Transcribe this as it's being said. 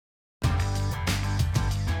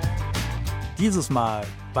Dieses Mal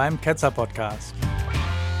beim Ketzer-Podcast.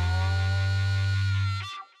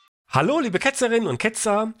 Hallo, liebe Ketzerinnen und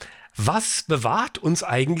Ketzer. Was bewahrt uns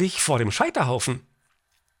eigentlich vor dem Scheiterhaufen?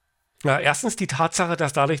 Na, erstens die Tatsache,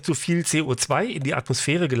 dass dadurch zu viel CO2 in die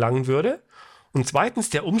Atmosphäre gelangen würde. Und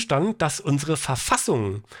zweitens der Umstand, dass unsere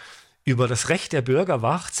Verfassung über das Recht der Bürger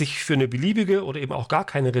wacht, sich für eine beliebige oder eben auch gar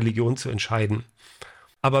keine Religion zu entscheiden.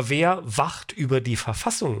 Aber wer wacht über die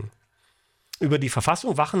Verfassung? Über die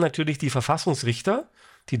Verfassung wachen natürlich die Verfassungsrichter,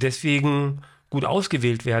 die deswegen gut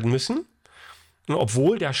ausgewählt werden müssen. Und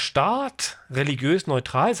obwohl der Staat religiös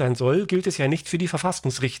neutral sein soll, gilt es ja nicht für die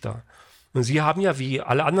Verfassungsrichter. Und sie haben ja wie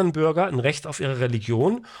alle anderen Bürger ein Recht auf ihre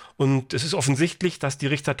Religion. Und es ist offensichtlich, dass die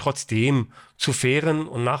Richter trotzdem zu fairen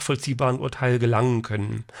und nachvollziehbaren Urteilen gelangen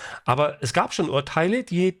können. Aber es gab schon Urteile,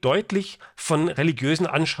 die deutlich von religiösen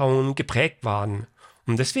Anschauungen geprägt waren.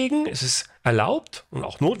 Und deswegen ist es erlaubt und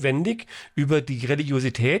auch notwendig, über die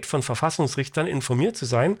Religiosität von Verfassungsrichtern informiert zu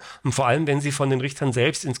sein. Und vor allem, wenn sie von den Richtern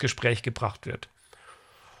selbst ins Gespräch gebracht wird.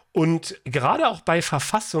 Und gerade auch bei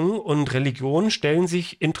Verfassung und Religion stellen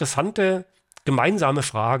sich interessante gemeinsame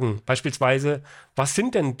Fragen. Beispielsweise, was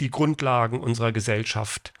sind denn die Grundlagen unserer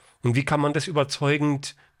Gesellschaft? Und wie kann man das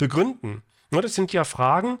überzeugend begründen? Das sind ja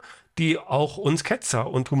Fragen, die auch uns Ketzer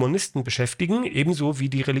und Humanisten beschäftigen, ebenso wie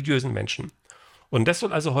die religiösen Menschen. Und das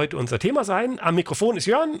soll also heute unser Thema sein. Am Mikrofon ist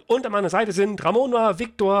Jörn und an meiner Seite sind Ramona,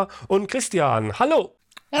 Viktor und Christian. Hallo!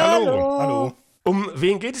 Hallo. Hallo. Um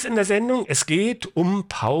wen geht es in der Sendung? Es geht um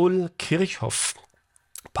Paul Kirchhoff.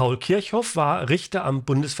 Paul Kirchhoff war Richter am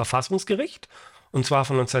Bundesverfassungsgericht, und zwar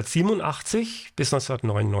von 1987 bis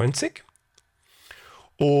 1999.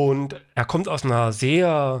 Und er kommt aus einer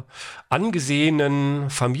sehr angesehenen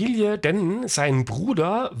Familie, denn sein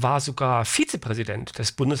Bruder war sogar Vizepräsident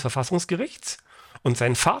des Bundesverfassungsgerichts und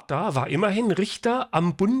sein Vater war immerhin Richter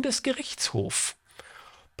am Bundesgerichtshof.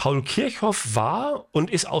 Paul Kirchhoff war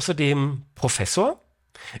und ist außerdem Professor.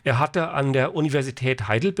 Er hatte an der Universität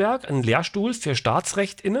Heidelberg einen Lehrstuhl für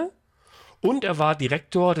Staatsrecht inne und er war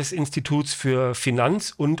Direktor des Instituts für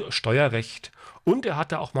Finanz- und Steuerrecht. Und er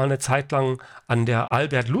hatte auch mal eine Zeit lang an der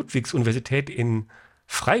Albert-Ludwigs-Universität in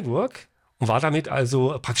Freiburg und war damit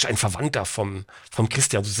also praktisch ein Verwandter vom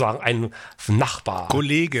Christian, sozusagen ein Nachbar.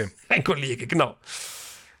 Ein Kollege, genau.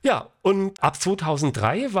 Ja, und ab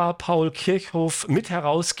 2003 war Paul Kirchhoff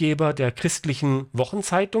Mitherausgeber der christlichen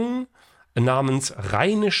Wochenzeitung namens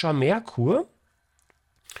Rheinischer Merkur.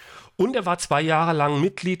 Und er war 2 Jahre lang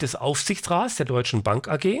Mitglied des Aufsichtsrats der Deutschen Bank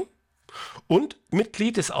AG und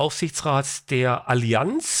Mitglied des Aufsichtsrats der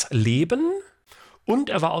Allianz Leben. Und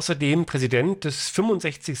er war außerdem Präsident des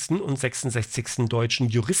 65. und 66. Deutschen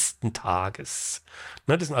Juristentages.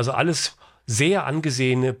 Das sind also alles sehr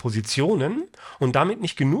angesehene Positionen und damit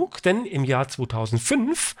nicht genug, denn im Jahr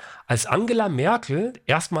 2005, als Angela Merkel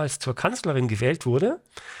erstmals zur Kanzlerin gewählt wurde,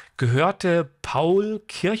 gehörte Paul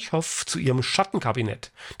Kirchhoff zu ihrem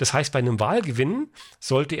Schattenkabinett. Das heißt, bei einem Wahlgewinn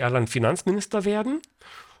sollte er dann Finanzminister werden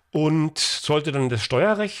und sollte dann das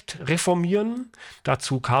Steuerrecht reformieren.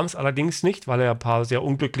 Dazu kam es allerdings nicht, weil er ein paar sehr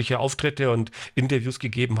unglückliche Auftritte und Interviews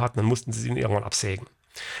gegeben hat. Dann mussten sie ihn irgendwann absägen.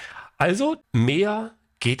 Also mehr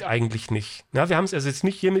geht eigentlich nicht. Ja, wir haben es also jetzt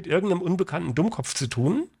nicht hier mit irgendeinem unbekannten Dummkopf zu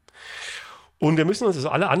tun. Und wir müssen uns also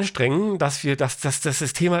alle anstrengen, dass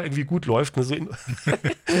das Thema irgendwie gut läuft, ne, so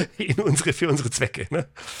für unsere Zwecke. Ne?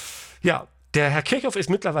 Ja, der Herr Kirchhoff ist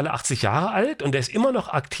mittlerweile 80 Jahre alt und er ist immer noch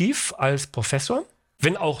aktiv als Professor,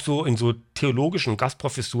 wenn auch so in so theologischen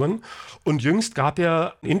Gastprofessuren. Und jüngst gab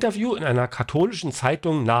er ein Interview in einer katholischen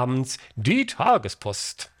Zeitung namens Die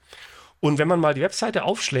Tagespost. Und wenn man mal die Webseite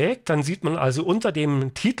aufschlägt, dann sieht man also unter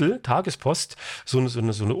dem Titel Tagespost so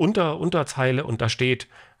eine Unterzeile und da steht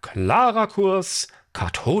klarer Kurs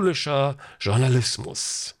katholischer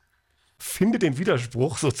Journalismus. Finde den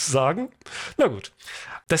Widerspruch sozusagen. Na gut.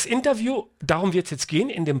 Das Interview, darum wird es jetzt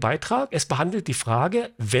gehen in dem Beitrag. Es behandelt die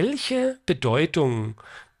Frage, welche Bedeutung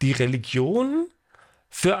die Religion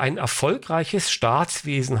für ein erfolgreiches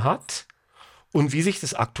Staatswesen hat und wie sich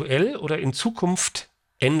das aktuell oder in Zukunft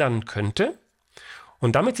ändern könnte.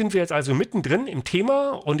 Und damit sind wir jetzt also mittendrin im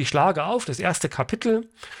Thema und ich schlage auf das erste Kapitel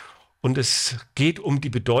und es geht um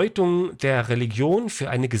die Bedeutung der Religion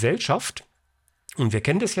für eine Gesellschaft. Und wir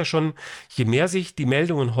kennen das ja schon, je mehr sich die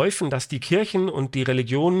Meldungen häufen, dass die Kirchen und die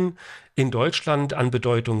Religionen in Deutschland an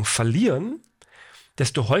Bedeutung verlieren,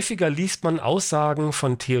 desto häufiger liest man Aussagen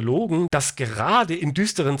von Theologen, dass gerade in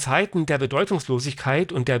düsteren Zeiten der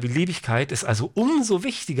Bedeutungslosigkeit und der Beliebigkeit es also umso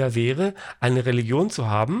wichtiger wäre, eine Religion zu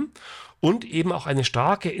haben und eben auch eine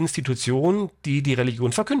starke Institution, die die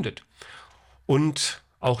Religion verkündet. Und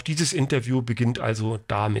auch dieses Interview beginnt also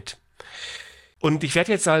damit. Und ich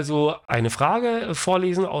werde jetzt also eine Frage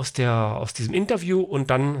vorlesen aus diesem Interview und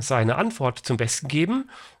dann seine Antwort zum Besten geben.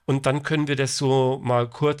 Und dann können wir das so mal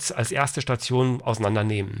kurz als erste Station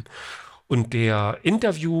auseinandernehmen. Und der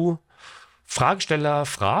Fragesteller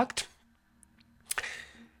fragt: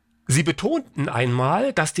 Sie betonten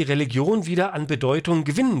einmal, dass die Religion wieder an Bedeutung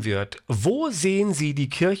gewinnen wird. Wo sehen Sie die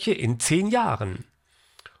Kirche in 10 Jahren?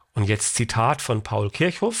 Und jetzt Zitat von Paul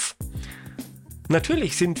Kirchhoff: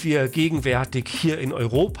 Natürlich sind wir gegenwärtig hier in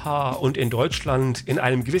Europa und in Deutschland in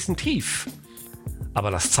einem gewissen Tief.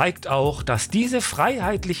 Aber das zeigt auch, dass diese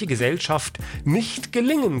freiheitliche Gesellschaft nicht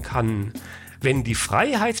gelingen kann, wenn die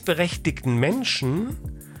freiheitsberechtigten Menschen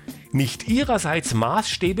nicht ihrerseits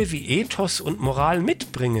Maßstäbe wie Ethos und Moral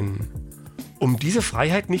mitbringen, um diese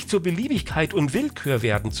Freiheit nicht zur Beliebigkeit und Willkür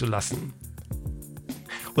werden zu lassen.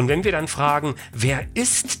 Und wenn wir dann fragen, wer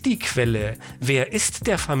ist die Quelle, wer ist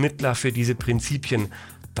der Vermittler für diese Prinzipien,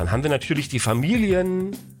 dann haben wir natürlich die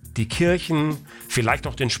Familien, die Kirchen, vielleicht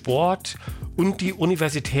auch den Sport und die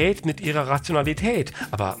Universität mit ihrer Rationalität.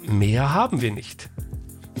 Aber mehr haben wir nicht.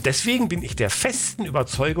 Deswegen bin ich der festen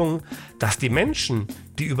Überzeugung, dass die Menschen,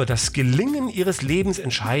 die über das Gelingen ihres Lebens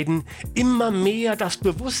entscheiden, immer mehr das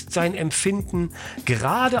Bewusstsein empfinden,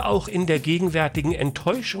 gerade auch in der gegenwärtigen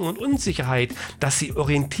Enttäuschung und Unsicherheit, dass sie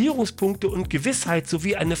Orientierungspunkte und Gewissheit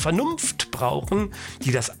sowie eine Vernunft brauchen,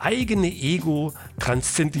 die das eigene Ego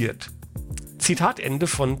transzendiert. Zitat Ende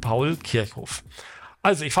von Paul Kirchhoff.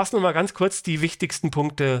 Also ich fasse nur mal ganz kurz die wichtigsten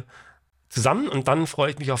Punkte zusammen und dann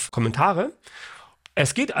freue ich mich auf Kommentare.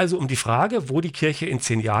 Es geht also um die Frage, wo die Kirche in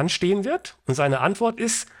 10 Jahren stehen wird. Und seine Antwort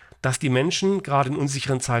ist, dass die Menschen gerade in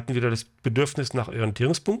unsicheren Zeiten wieder das Bedürfnis nach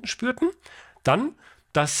Orientierungspunkten spürten. Dann,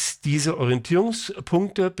 dass diese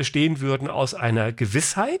Orientierungspunkte bestehen würden aus einer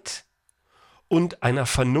Gewissheit und einer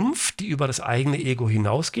Vernunft, die über das eigene Ego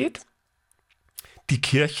hinausgeht. Die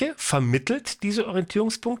Kirche vermittelt diese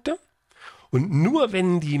Orientierungspunkte. Und nur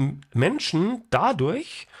wenn die Menschen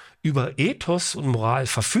dadurch über Ethos und Moral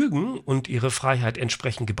verfügen und ihre Freiheit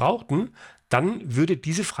entsprechend gebrauchten, dann würde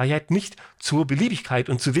diese Freiheit nicht zur Beliebigkeit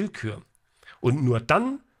und zur Willkür. Und nur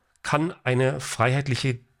dann kann eine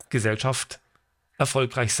freiheitliche Gesellschaft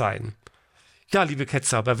erfolgreich sein. Ja, liebe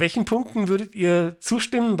Ketzer, bei welchen Punkten würdet ihr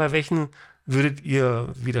zustimmen? Bei welchen würdet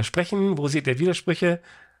ihr widersprechen? Wo seht ihr Widersprüche?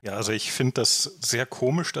 Ja, also ich finde das sehr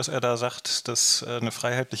komisch, dass er da sagt, dass eine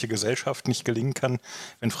freiheitliche Gesellschaft nicht gelingen kann,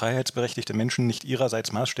 wenn freiheitsberechtigte Menschen nicht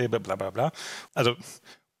ihrerseits Maßstäbe, bla bla bla. Also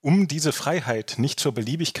um diese Freiheit nicht zur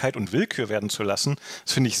Beliebigkeit und Willkür werden zu lassen,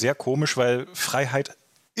 das finde ich sehr komisch, weil Freiheit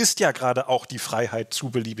ist ja gerade auch die Freiheit zu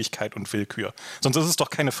Beliebigkeit und Willkür. Sonst ist es doch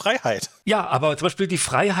keine Freiheit. Ja, aber zum Beispiel die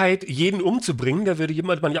Freiheit, jeden umzubringen, da würde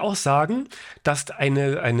man ja auch sagen, dass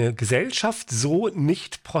eine Gesellschaft so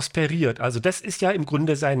nicht prosperiert. Also das ist ja im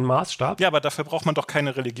Grunde sein Maßstab. Ja, aber dafür braucht man doch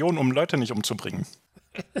keine Religion, um Leute nicht umzubringen.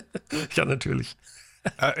 Ja, natürlich.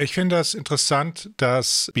 Ich finde das interessant,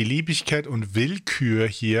 dass Beliebigkeit und Willkür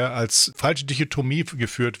hier als falsche Dichotomie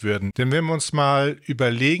geführt werden. Denn wenn wir uns mal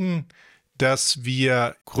überlegen, dass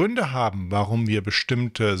wir Gründe haben, warum wir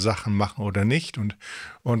bestimmte Sachen machen oder nicht. Und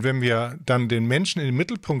wenn wir dann den Menschen in den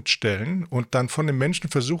Mittelpunkt stellen und dann von den Menschen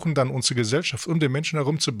versuchen, dann unsere Gesellschaft um den Menschen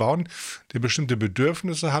herum zu bauen, der bestimmte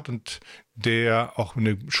Bedürfnisse hat und der auch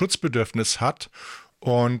ein Schutzbedürfnis hat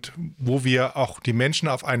und wo wir auch die Menschen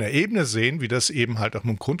auf einer Ebene sehen, wie das eben halt auch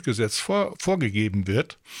im Grundgesetz vorgegeben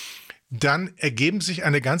wird, dann ergeben sich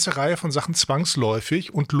eine ganze Reihe von Sachen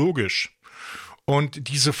zwangsläufig und logisch. Und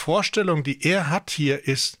diese Vorstellung, die er hat hier,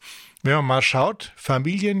 ist, wenn man mal schaut,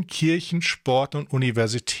 Familien, Kirchen, Sport und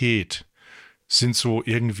Universität sind so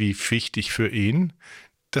irgendwie wichtig für ihn.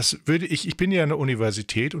 Ich bin ja eine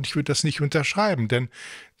Universität und ich würde das nicht unterschreiben,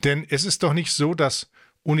 denn es ist doch nicht so, dass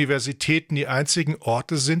Universitäten die einzigen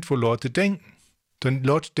Orte sind, wo Leute denken. Denn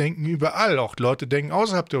Leute denken überall, auch Leute denken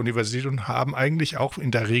außerhalb der Universität und haben eigentlich auch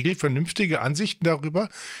in der Regel vernünftige Ansichten darüber,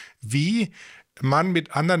 wie man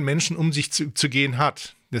mit anderen Menschen um sich zu gehen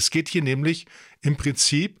hat. Es geht hier nämlich im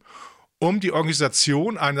Prinzip um die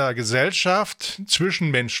Organisation einer Gesellschaft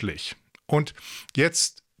zwischenmenschlich. Und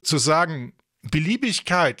jetzt zu sagen,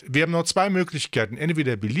 Beliebigkeit, wir haben nur 2 Möglichkeiten,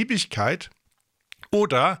 entweder Beliebigkeit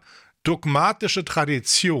oder dogmatische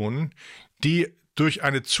Tradition, die durch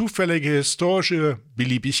eine zufällige historische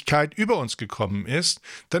Beliebigkeit über uns gekommen ist,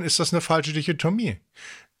 dann ist das eine falsche Dichotomie.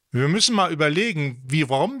 Wir müssen mal überlegen,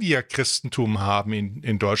 warum wir Christentum haben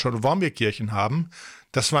in Deutschland und warum wir Kirchen haben.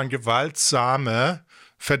 Das waren gewaltsame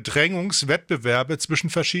Verdrängungswettbewerbe zwischen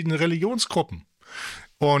verschiedenen Religionsgruppen.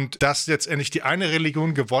 Und dass letztendlich die eine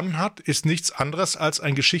Religion gewonnen hat, ist nichts anderes als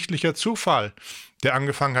ein geschichtlicher Zufall, der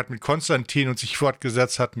angefangen hat mit Konstantin und sich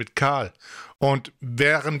fortgesetzt hat mit Karl. Und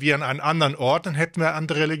wären wir an einem anderen Ort, dann hätten wir eine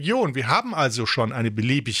andere Religion. Wir haben also schon eine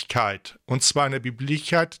Beliebigkeit, und zwar eine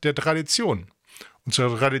Beliebigkeit der Tradition. Und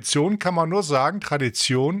zur Tradition kann man nur sagen,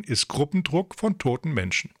 Tradition ist Gruppendruck von toten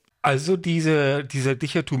Menschen. Also diese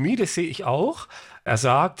Dichotomie, das sehe ich auch. Er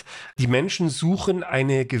sagt, die Menschen suchen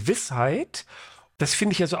eine Gewissheit. Das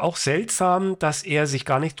finde ich also auch seltsam, dass er sich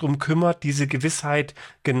gar nicht darum kümmert, diese Gewissheit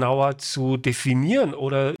genauer zu definieren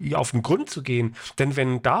oder ihr auf den Grund zu gehen. Denn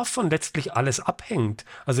wenn davon letztlich alles abhängt,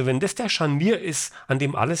 also wenn das der Scharnier ist, an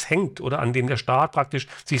dem alles hängt oder an dem der Staat praktisch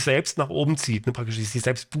sich selbst nach oben zieht, ne, praktisch sich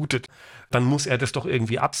selbst bootet, dann muss er das doch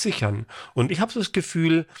irgendwie absichern. Und ich habe so das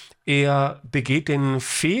Gefühl, er begeht den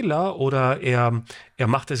Fehler oder er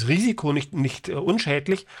macht das Risiko nicht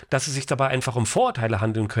unschädlich, dass es sich dabei einfach um Vorurteile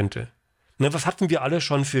handeln könnte. Ne, was hatten wir alle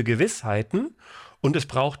schon für Gewissheiten? Und es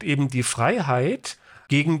braucht eben die Freiheit,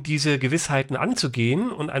 gegen diese Gewissheiten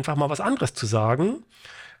anzugehen und einfach mal was anderes zu sagen.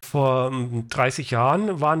 Vor 30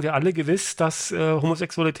 Jahren waren wir alle gewiss, dass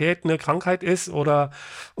Homosexualität eine Krankheit ist oder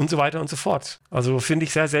und so weiter und so fort. Also finde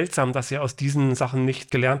ich sehr seltsam, dass er aus diesen Sachen nicht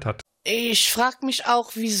gelernt hat. Ich frage mich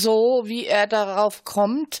auch, wie er darauf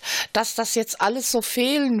kommt, dass das jetzt alles so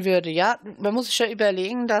fehlen würde. Ja, man muss sich ja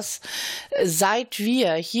überlegen, dass seit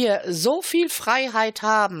wir hier so viel Freiheit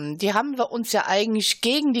haben, die haben wir uns ja eigentlich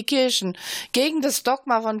gegen die Kirchen, gegen das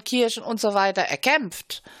Dogma von Kirchen und so weiter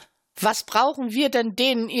erkämpft. Was brauchen wir denn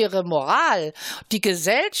denen ihre Moral? Die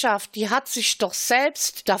Gesellschaft, die hat sich doch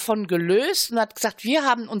selbst davon gelöst und hat gesagt, wir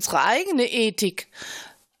haben unsere eigene Ethik,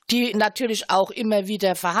 die natürlich auch immer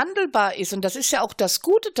wieder verhandelbar ist. Und das ist ja auch das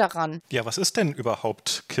Gute daran. Ja, was ist denn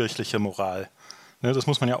überhaupt kirchliche Moral? Ne, das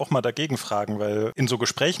muss man ja auch mal dagegen fragen, weil in so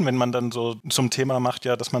Gesprächen, wenn man dann so zum Thema macht,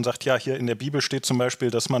 ja, dass man sagt, ja, hier in der Bibel steht zum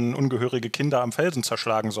Beispiel, dass man ungehörige Kinder am Felsen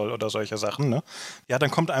zerschlagen soll oder solche Sachen, ne? Ja,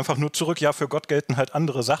 dann kommt einfach nur zurück, ja, für Gott gelten halt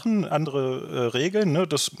andere Sachen, andere Regeln, ne?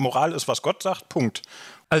 Das Moral ist, was Gott sagt, Punkt.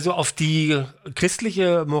 Also auf die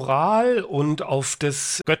christliche Moral und auf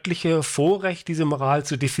das göttliche Vorrecht, diese Moral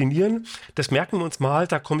zu definieren, das merken wir uns mal,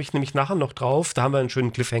 da komme ich nämlich nachher noch drauf, da haben wir einen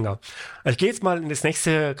schönen Cliffhanger. Ich gehe jetzt mal in das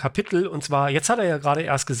nächste Kapitel und zwar, jetzt hat er ja gerade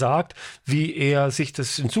erst gesagt, wie er sich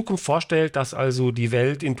das in Zukunft vorstellt, dass also die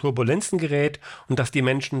Welt in Turbulenzen gerät und dass die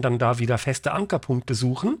Menschen dann da wieder feste Ankerpunkte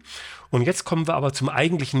suchen. Und jetzt kommen wir aber zum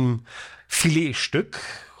eigentlichen Filetstück.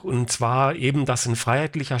 Und zwar eben, dass ein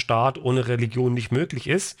freiheitlicher Staat ohne Religion nicht möglich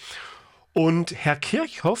ist. Und Herr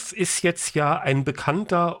Kirchhoff ist jetzt ja ein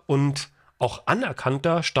bekannter und auch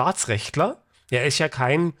anerkannter Staatsrechtler. Er ist ja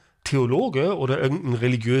kein Theologe oder irgendein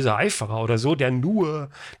religiöser Eiferer oder so, der nur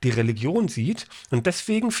die Religion sieht. Und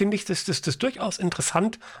deswegen finde ich das durchaus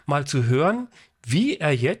interessant, mal zu hören, wie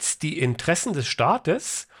er jetzt die Interessen des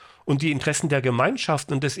Staates und die Interessen der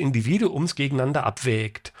Gemeinschaft und des Individuums gegeneinander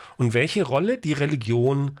abwägt und welche Rolle die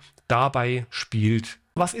Religion dabei spielt.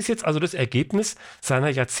 Was ist jetzt also das Ergebnis seiner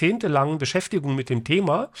jahrzehntelangen Beschäftigung mit dem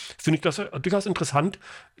Thema? Finde ich das durchaus interessant.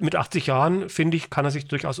 Mit 80 Jahren, finde ich, kann er sich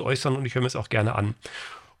durchaus äußern und ich höre mir es auch gerne an.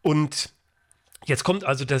 Und jetzt kommt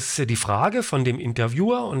also die Frage von dem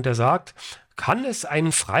Interviewer und der sagt, kann es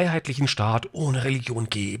einen freiheitlichen Staat ohne Religion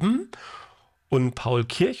geben? Und Paul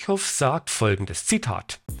Kirchhoff sagt folgendes,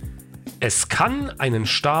 Zitat: Es kann einen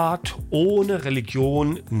Staat ohne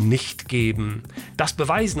Religion nicht geben. Das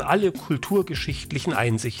beweisen alle kulturgeschichtlichen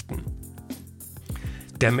Einsichten.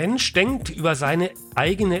 Der Mensch denkt über seine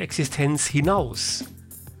eigene Existenz hinaus.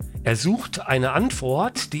 Er sucht eine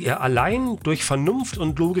Antwort, die er allein durch Vernunft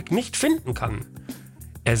und Logik nicht finden kann.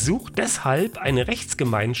 Er sucht deshalb eine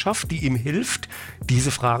Rechtsgemeinschaft, die ihm hilft,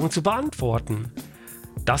 diese Fragen zu beantworten.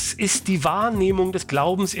 Das ist die Wahrnehmung des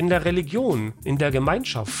Glaubens in der Religion, in der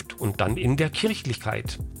Gemeinschaft und dann in der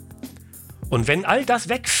Kirchlichkeit. Und wenn all das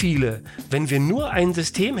wegfiele, wenn wir nur ein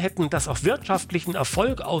System hätten, das auf wirtschaftlichen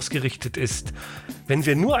Erfolg ausgerichtet ist, wenn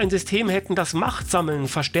wir nur ein System hätten, das Macht sammeln,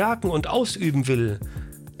 verstärken und ausüben will,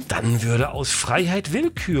 dann würde aus Freiheit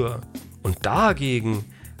Willkür. Und dagegen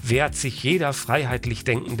wehrt sich jeder freiheitlich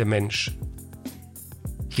denkende Mensch.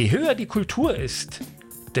 Je höher die Kultur ist,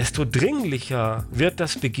 desto dringlicher wird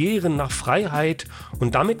das Begehren nach Freiheit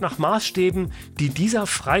und damit nach Maßstäben, die dieser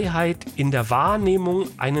Freiheit in der Wahrnehmung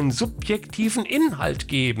einen subjektiven Inhalt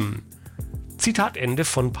geben. Zitat Ende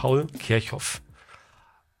von Paul Kirchhoff.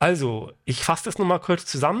 Also, ich fasse das nochmal kurz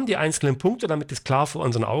zusammen, die einzelnen Punkte, damit es klar vor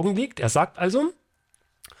unseren Augen liegt. Er sagt also,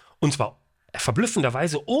 und zwar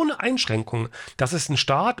verblüffenderweise ohne Einschränkung, dass es einen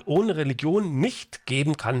Staat ohne Religion nicht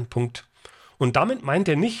geben kann. Punkt. Und damit meint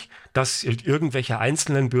er nicht, dass irgendwelche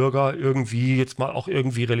einzelnen Bürger irgendwie jetzt mal auch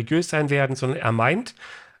irgendwie religiös sein werden, sondern er meint,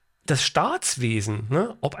 das Staatswesen,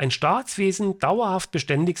 ne? Ob ein Staatswesen dauerhaft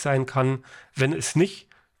beständig sein kann, wenn es nicht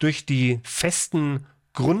durch die festen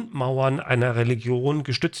Grundmauern einer Religion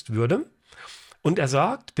gestützt würde. Und er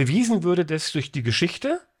sagt, bewiesen würde das durch die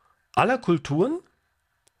Geschichte aller Kulturen.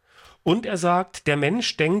 Und er sagt, der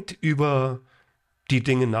Mensch denkt über die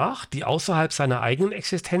Dinge nach, die außerhalb seiner eigenen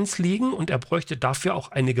Existenz liegen, und er bräuchte dafür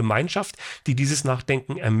auch eine Gemeinschaft, die dieses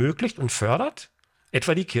Nachdenken ermöglicht und fördert,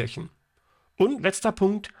 etwa die Kirchen. Und letzter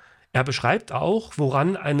Punkt, er beschreibt auch,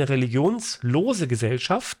 woran eine religionslose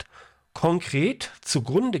Gesellschaft konkret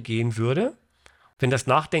zugrunde gehen würde, wenn das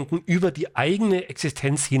Nachdenken über die eigene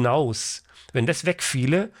Existenz hinaus, wenn das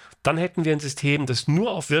wegfiele, dann hätten wir ein System, das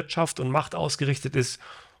nur auf Wirtschaft und Macht ausgerichtet ist,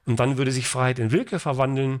 und dann würde sich Freiheit in Willkür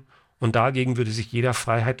verwandeln und dagegen würde sich jeder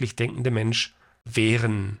freiheitlich denkende Mensch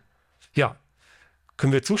wehren. Ja,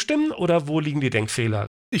 können wir zustimmen oder wo liegen die Denkfehler?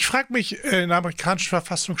 Ich frage mich, in der amerikanischen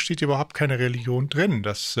Verfassung steht überhaupt keine Religion drin.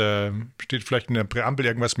 Das steht vielleicht in der Präambel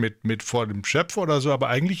irgendwas mit vor dem Schöpfer oder so, aber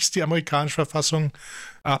eigentlich ist die amerikanische Verfassung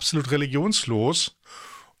absolut religionslos.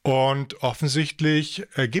 Und offensichtlich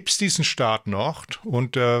gibt es diesen Staat noch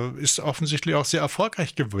und ist offensichtlich auch sehr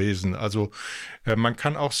erfolgreich gewesen. Also man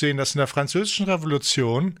kann auch sehen, dass in der Französischen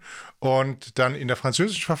Revolution und dann in der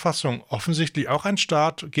französischen Verfassung offensichtlich auch einen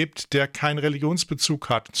Staat gibt, der keinen Religionsbezug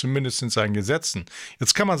hat, zumindest in seinen Gesetzen.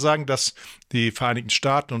 Jetzt kann man sagen, dass die Vereinigten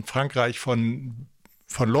Staaten und Frankreich von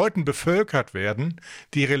Leuten bevölkert werden,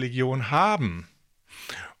 die Religion haben.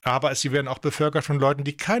 Aber sie werden auch bevölkert von Leuten,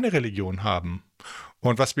 die keine Religion haben.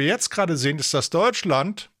 Und was wir jetzt gerade sehen, ist, dass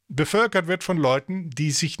Deutschland bevölkert wird von Leuten, die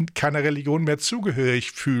sich keiner Religion mehr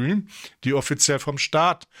zugehörig fühlen, die offiziell vom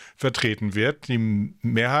Staat vertreten wird. Die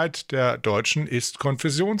Mehrheit der Deutschen ist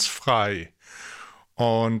konfessionsfrei.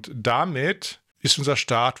 Und damit ist unser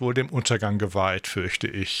Staat wohl dem Untergang geweiht, fürchte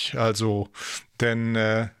ich. Also, denn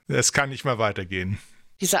es kann nicht mehr weitergehen.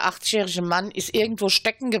 Dieser 80-jährige Mann ist irgendwo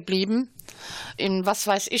stecken geblieben, in was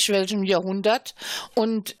weiß ich welchem Jahrhundert,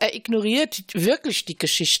 und er ignoriert wirklich die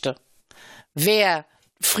Geschichte. Wer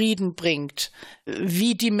Frieden bringt,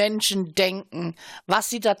 wie die Menschen denken,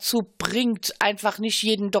 was sie dazu bringt, einfach nicht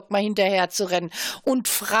jedem Dogma hinterher zu rennen und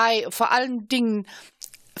frei, vor allen Dingen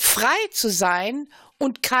frei zu sein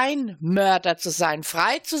und kein Mörder zu sein,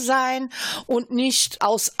 frei zu sein und nicht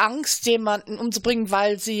aus Angst jemanden umzubringen,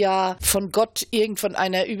 weil sie ja von Gott von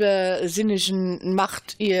einer übersinnlichen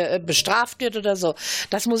Macht ihr bestraft wird oder so.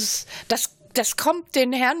 Das kommt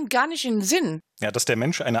den Herren gar nicht in den Sinn. Ja, dass der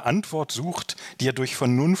Mensch eine Antwort sucht, die er durch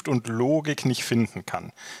Vernunft und Logik nicht finden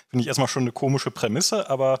kann. Finde ich erstmal schon eine komische Prämisse,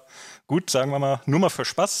 aber gut, sagen wir mal, nur mal für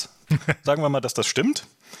Spaß, sagen wir mal, dass das stimmt.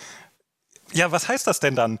 Ja, was heißt das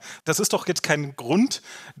denn dann? Das ist doch jetzt kein Grund,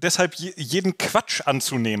 deshalb jeden Quatsch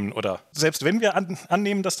anzunehmen, oder? Selbst wenn wir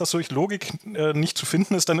annehmen, dass das durch Logik nicht zu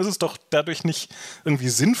finden ist, dann ist es doch dadurch nicht irgendwie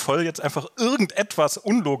sinnvoll, jetzt einfach irgendetwas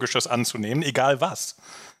Unlogisches anzunehmen, egal was.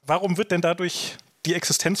 Warum wird denn dadurch die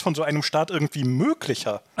Existenz von so einem Staat irgendwie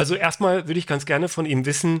möglicher? Also erstmal würde ich ganz gerne von ihm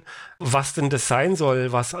wissen, was denn das sein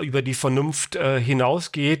soll, was über die Vernunft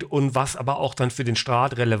hinausgeht und was aber auch dann für den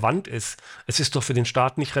Staat relevant ist. Es ist doch für den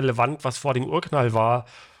Staat nicht relevant, was vor dem Urknall war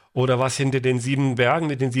oder was hinter den 7 Bergen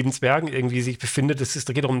mit den 7 Zwergen irgendwie sich befindet.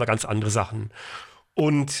 Da geht doch um ganz andere Sachen.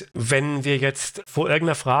 Und wenn wir jetzt vor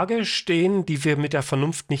irgendeiner Frage stehen, die wir mit der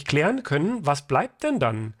Vernunft nicht klären können, was bleibt denn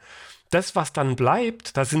dann? Das, was dann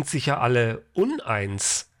bleibt, da sind sich ja alle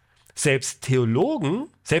uneins. Selbst Theologen,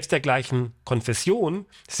 selbst der gleichen Konfession,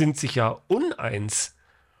 sind sich ja uneins.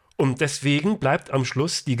 Und deswegen bleibt am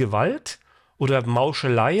Schluss die Gewalt oder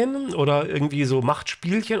Mauscheleien oder irgendwie so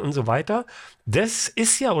Machtspielchen und so weiter. Das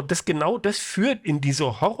ist ja, und genau das führt in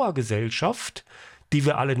diese Horrorgesellschaft, die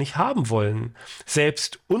wir alle nicht haben wollen.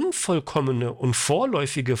 Selbst unvollkommene und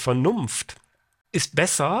vorläufige Vernunft ist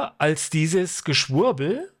besser als dieses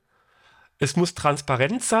Geschwurbel. Es muss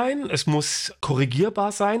transparent sein, es muss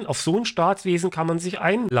korrigierbar sein. Auf so ein Staatswesen kann man sich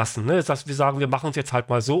einlassen. Ne? Das heißt, wir sagen, wir machen es jetzt halt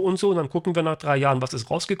mal so und so und dann gucken wir nach 3 Jahren, was ist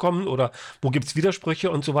rausgekommen oder wo gibt es Widersprüche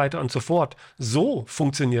und so weiter und so fort. So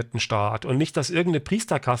funktioniert ein Staat und nicht, dass irgendeine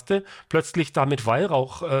Priesterkaste plötzlich da mit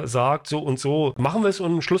Weihrauch sagt, so und so machen wir es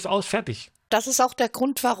und Schluss aus, fertig. Das ist auch der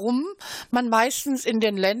Grund, warum man meistens in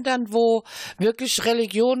den Ländern, wo wirklich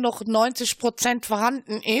Religion noch 90%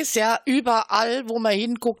 vorhanden ist, ja, überall, wo man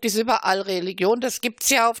hinguckt, ist überall Religion. Das gibt's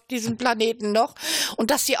ja auf diesem Planeten noch.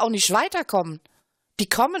 Und dass sie auch nicht weiterkommen. Die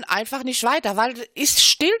kommen einfach nicht weiter, weil es ist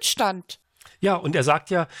Stillstand. Ja, und er sagt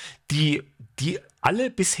ja, die alle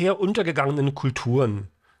bisher untergegangenen Kulturen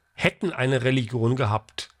hätten eine Religion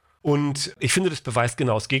gehabt. Und ich finde, das beweist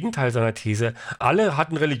genau das Gegenteil seiner These. Alle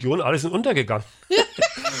hatten Religion, alle sind untergegangen.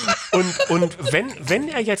 Und wenn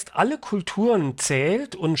er jetzt alle Kulturen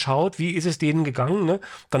zählt und schaut, wie ist es denen gegangen, ne,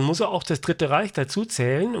 dann muss er auch das Dritte Reich dazu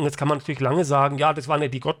zählen. Und jetzt kann man natürlich lange sagen, ja, das waren ja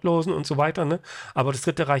die Gottlosen und so weiter, ne? Aber das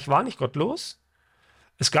Dritte Reich war nicht gottlos.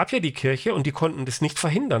 Es gab ja die Kirche und die konnten das nicht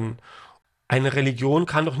verhindern. Eine Religion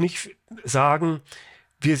kann doch nicht sagen,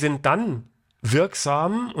 wir sind dann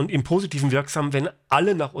wirksam und im Positiven wirksam, wenn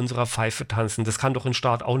alle nach unserer Pfeife tanzen. Das kann doch ein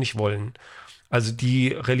Staat auch nicht wollen. Also die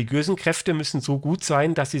religiösen Kräfte müssen so gut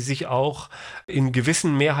sein, dass sie sich auch in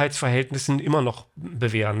gewissen Mehrheitsverhältnissen immer noch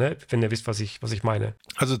bewähren, ne? Wenn ihr wisst, was ich meine.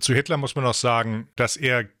 Also zu Hitler muss man auch sagen, dass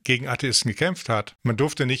er gegen Atheisten gekämpft hat. Man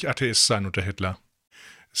durfte nicht Atheist sein unter Hitler.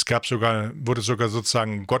 Wurde sogar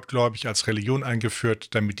sozusagen gottgläubig als Religion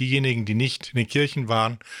eingeführt, damit diejenigen, die nicht in den Kirchen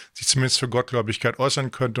waren, sich zumindest für Gottgläubigkeit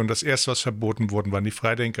äußern könnten. Und das Erste, was verboten wurde, waren die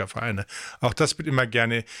Freidenkervereine. Auch das wird immer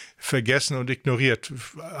gerne vergessen und ignoriert.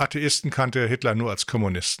 Atheisten kannte Hitler nur als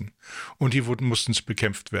Kommunisten. Und die mussten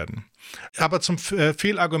bekämpft werden. Aber zum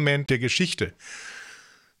Fehlargument der Geschichte.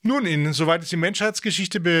 Nun, soweit es die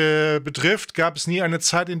Menschheitsgeschichte betrifft, gab es nie eine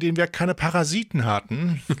Zeit, in der wir keine Parasiten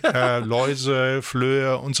hatten. Läuse,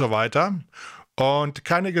 Flöhe und so weiter. Und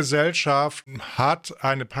keine Gesellschaft hat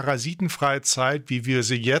eine parasitenfreie Zeit, wie wir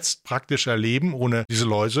sie jetzt praktisch erleben, ohne diese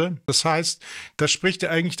Läuse. Das heißt, das spricht ja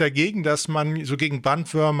eigentlich dagegen, dass man so gegen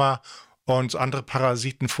Bandwürmer und andere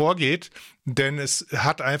Parasiten vorgeht, denn es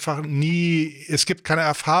gibt keine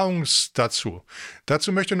Erfahrung dazu.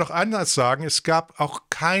 Dazu möchte ich noch anders sagen, es gab auch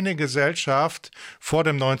keine Gesellschaft vor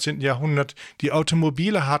dem 19. Jahrhundert, die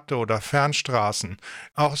Automobile hatte oder Fernstraßen.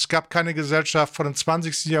 Auch es gab keine Gesellschaft vor dem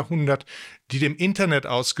 20. Jahrhundert, die dem Internet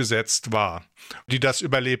ausgesetzt war, die das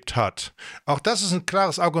überlebt hat. Auch das ist ein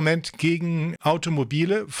klares Argument gegen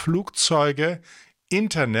Automobile, Flugzeuge,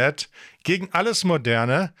 Internet, gegen alles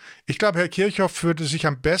Moderne. Ich glaube, Herr Kirchhoff würde sich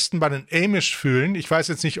am besten bei den Amish fühlen. Ich weiß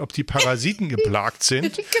jetzt nicht, ob die Parasiten geplagt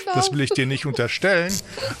sind. Genau. Das will ich dir nicht unterstellen.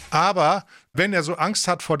 Aber wenn er so Angst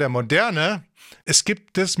hat vor der Moderne, es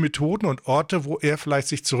gibt Methoden und Orte, wo er vielleicht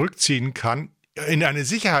sich zurückziehen kann, in eine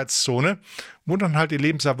Sicherheitszone, wo dann halt die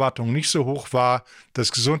Lebenserwartung nicht so hoch war,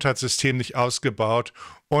 das Gesundheitssystem nicht ausgebaut.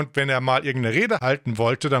 Und wenn er mal irgendeine Rede halten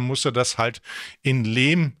wollte, dann musste er das halt in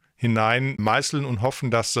Lehm hinein meißeln und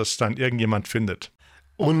hoffen, dass das dann irgendjemand findet.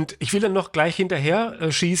 Und ich will dann noch gleich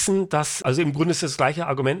hinterher schießen, also im Grunde ist das gleiche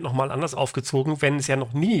Argument nochmal anders aufgezogen, wenn es ja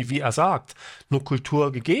noch nie, wie er sagt, eine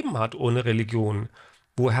Kultur gegeben hat ohne Religion.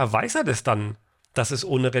 Woher weiß er das dann, dass es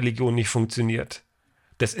ohne Religion nicht funktioniert?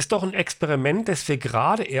 Das ist doch ein Experiment, das wir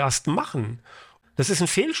gerade erst machen. Das ist ein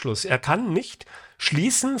Fehlschluss. Er kann nicht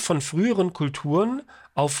schließen von früheren Kulturen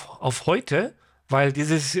auf heute, weil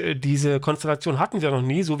diese Konstellation hatten wir noch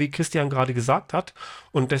nie, so wie Christian gerade gesagt hat.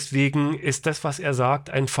 Und deswegen ist das, was er sagt,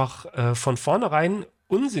 einfach von vornherein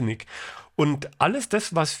unsinnig. Und alles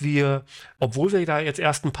das, was wir, obwohl wir da jetzt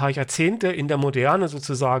erst ein paar Jahrzehnte in der Moderne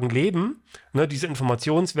sozusagen leben, ne, diese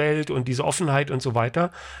Informationswelt und diese Offenheit und so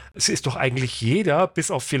weiter, es ist doch eigentlich jeder,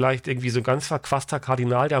 bis auf vielleicht irgendwie so ein ganz verquaster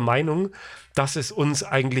Kardinal der Meinung, dass es uns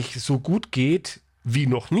eigentlich so gut geht wie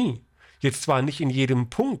noch nie. Jetzt zwar nicht in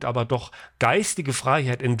jedem Punkt, aber doch geistige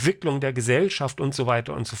Freiheit, Entwicklung der Gesellschaft und so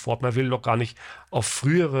weiter und so fort. Man will doch gar nicht auf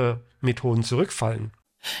frühere Methoden zurückfallen.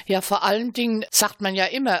 Ja, vor allen Dingen sagt man ja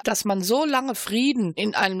immer, dass man so lange Frieden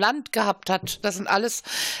in einem Land gehabt hat. Das sind alles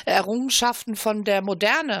Errungenschaften von der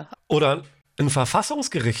Moderne. Oder ein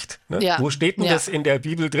Verfassungsgericht. Ne? Ja. Wo steht denn das in der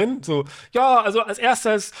Bibel drin? So, ja, also als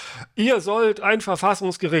erstes, ihr sollt ein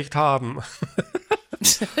Verfassungsgericht haben.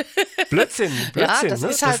 Blödsinn. Ja, das ne?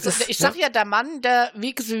 ist halt, ich sag ja, der Mann, der,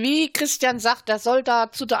 wie Christian sagt, der soll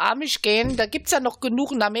da zu der Amish gehen, da gibt's ja noch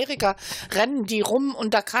genug in Amerika, rennen die rum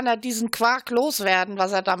und da kann er diesen Quark loswerden,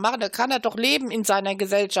 was er da macht, da kann er doch leben in seiner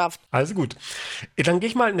Gesellschaft. Also gut, dann gehe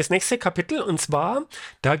ich mal in das nächste Kapitel und zwar,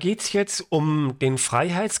 da geht's jetzt um den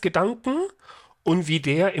Freiheitsgedanken und wie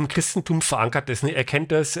der im Christentum verankert ist. Ne? Er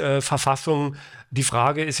kennt das, Verfassung, die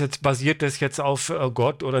Frage ist jetzt, basiert das jetzt auf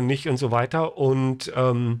Gott oder nicht und so weiter und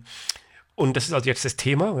das ist also jetzt das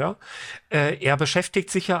Thema. Ja? Er beschäftigt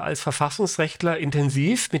sich ja als Verfassungsrechtler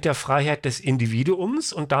intensiv mit der Freiheit des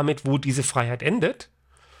Individuums und damit, wo diese Freiheit endet.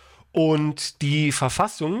 Und die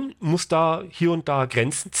Verfassung muss da hier und da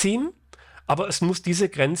Grenzen ziehen, aber es muss diese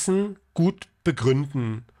Grenzen gut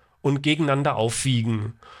begründen und gegeneinander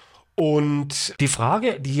aufwiegen. Und die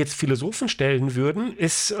Frage, die jetzt Philosophen stellen würden,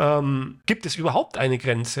 ist, gibt es überhaupt eine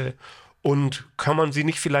Grenze? Und kann man sie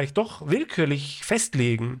nicht vielleicht doch willkürlich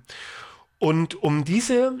festlegen? Und um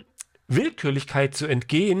diese Willkürlichkeit zu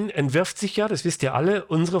entgehen, entwirft sich ja, das wisst ihr alle,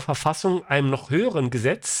 unsere Verfassung einem noch höheren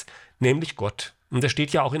Gesetz, nämlich Gott. Und das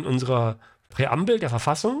steht ja auch in unserer Präambel der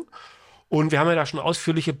Verfassung. Und wir haben ja da schon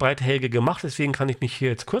ausführliche Beiträge gemacht, deswegen kann ich mich hier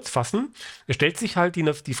jetzt kurz fassen. Es stellt sich halt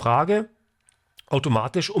die Frage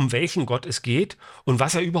automatisch, um welchen Gott es geht und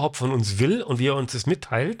was er überhaupt von uns will und wie er uns das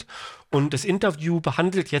mitteilt. Und das Interview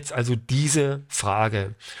behandelt jetzt also diese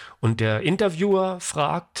Frage. Und der Interviewer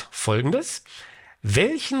fragt Folgendes: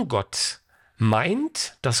 Welchen Gott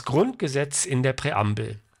meint das Grundgesetz in der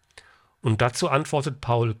Präambel? Und dazu antwortet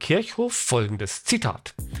Paul Kirchhoff Folgendes,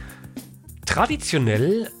 Zitat: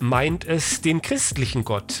 Traditionell meint es den christlichen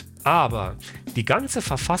Gott, aber die ganze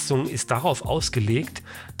Verfassung ist darauf ausgelegt,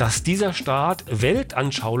 dass dieser Staat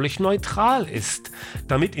weltanschaulich neutral ist,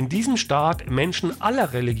 damit in diesem Staat Menschen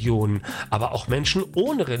aller Religionen, aber auch Menschen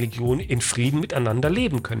ohne Religion in Frieden miteinander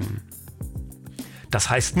leben können. Das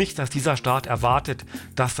heißt nicht, dass dieser Staat erwartet,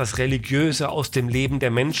 dass das Religiöse aus dem Leben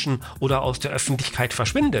der Menschen oder aus der Öffentlichkeit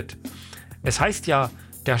verschwindet. Es heißt ja,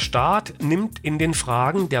 der Staat nimmt in den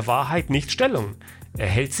Fragen der Wahrheit nicht Stellung. Er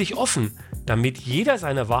hält sich offen, damit jeder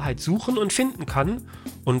seine Wahrheit suchen und finden kann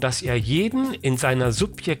und dass er jeden in seiner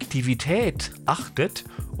Subjektivität achtet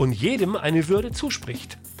und jedem eine Würde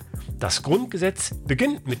zuspricht. Das Grundgesetz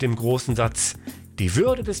beginnt mit dem großen Satz: Die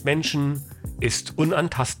Würde des Menschen ist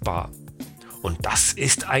unantastbar. Und das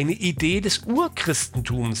ist eine Idee des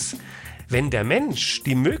Urchristentums. Wenn der Mensch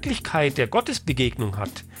die Möglichkeit der Gottesbegegnung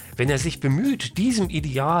hat, wenn er sich bemüht, diesem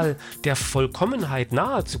Ideal der Vollkommenheit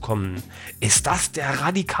nahezukommen, ist das der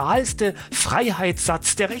radikalste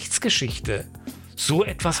Freiheitssatz der Rechtsgeschichte. So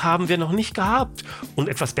etwas haben wir noch nicht gehabt und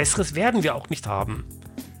etwas Besseres werden wir auch nicht haben.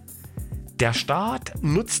 Der Staat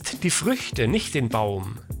nutzt die Früchte, nicht den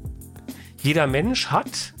Baum. Jeder Mensch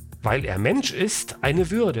hat, weil er Mensch ist,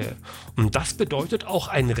 eine Würde. Und das bedeutet auch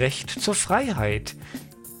ein Recht zur Freiheit.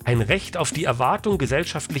 Ein Recht auf die Erwartung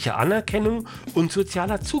gesellschaftlicher Anerkennung und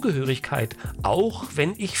sozialer Zugehörigkeit, auch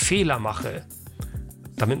wenn ich Fehler mache.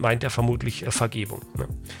 Damit meint er vermutlich Vergebung.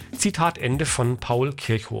 Zitat Ende von Paul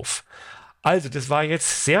Kirchhoff. Also, das war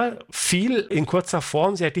jetzt sehr viel in kurzer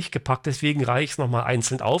Form, sehr dicht gepackt, deswegen reiche ich es nochmal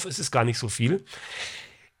einzeln auf. Es ist gar nicht so viel.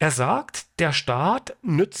 Er sagt, der Staat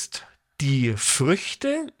nützt die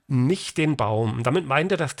Früchte, nicht den Baum. Damit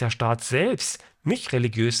meint er, dass der Staat selbst nicht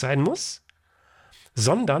religiös sein muss,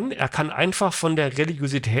 sondern er kann einfach von der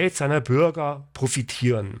Religiosität seiner Bürger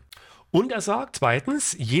profitieren. Und er sagt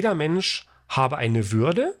zweitens, jeder Mensch habe eine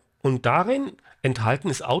Würde und darin enthalten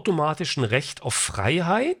ist automatisch ein Recht auf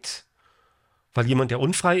Freiheit, weil jemand, der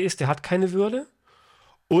unfrei ist, der hat keine Würde,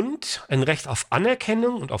 und ein Recht auf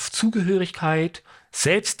Anerkennung und auf Zugehörigkeit,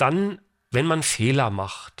 selbst dann, wenn man Fehler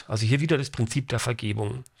macht. Also hier wieder das Prinzip der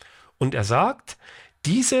Vergebung. Und er sagt,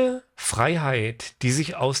 diese Freiheit, die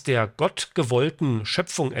sich aus der gottgewollten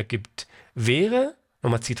Schöpfung ergibt, wäre,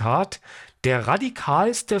 nochmal Zitat, der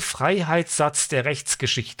radikalste Freiheitssatz der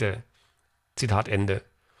Rechtsgeschichte. Zitat Ende.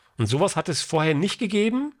 Und sowas hat es vorher nicht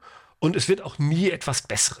gegeben und es wird auch nie etwas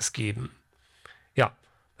Besseres geben. Ja,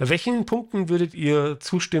 bei welchen Punkten würdet ihr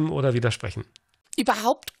zustimmen oder widersprechen?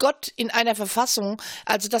 Überhaupt Gott in einer Verfassung,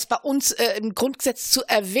 also das bei uns im Grundgesetz zu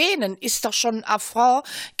erwähnen, ist doch schon ein Affront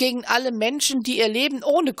gegen alle Menschen, die ihr Leben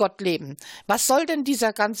ohne Gott leben. Was soll denn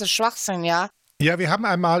dieser ganze Schwachsinn, ja? Ja, wir haben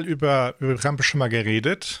einmal über Rampe schon mal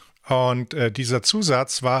geredet und dieser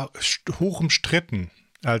Zusatz war hoch umstritten,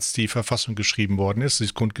 als die Verfassung geschrieben worden ist,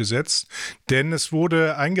 das Grundgesetz, denn es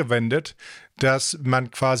wurde eingewendet, dass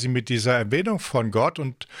man quasi mit dieser Erwähnung von Gott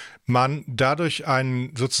und man dadurch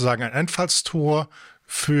sozusagen ein Einfallstor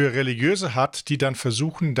für Religiöse hat, die dann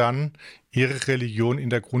versuchen, dann ihre Religion in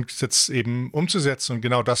der Grundgesetz eben umzusetzen. Und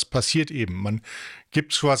genau das passiert eben. Man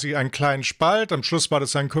gibt quasi einen kleinen Spalt, am Schluss war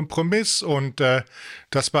das ein Kompromiss und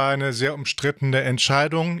das war eine sehr umstrittene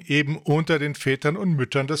Entscheidung eben unter den Vätern und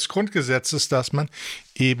Müttern des Grundgesetzes, dass man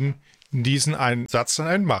eben diesen einen Satz dann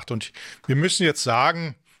einmacht. Und wir müssen jetzt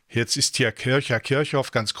sagen, jetzt ist hier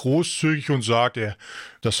Kirchhoff ganz großzügig und sagt,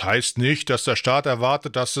 das heißt nicht, dass der Staat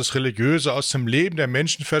erwartet, dass das Religiöse aus dem Leben der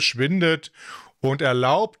Menschen verschwindet und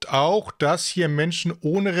erlaubt auch, dass hier Menschen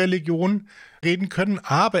ohne Religion reden können.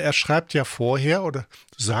 Aber er schreibt ja vorher oder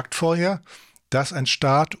sagt vorher, dass ein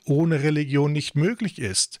Staat ohne Religion nicht möglich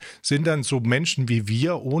ist. Sind dann so Menschen wie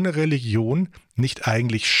wir ohne Religion nicht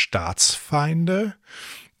eigentlich Staatsfeinde,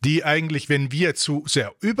 die eigentlich, wenn wir zu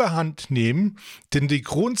sehr Überhand nehmen, denn die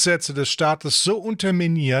Grundsätze des Staates so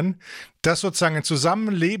unterminieren, dass sozusagen ein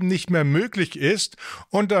Zusammenleben nicht mehr möglich ist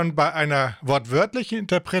und dann bei einer wortwörtlichen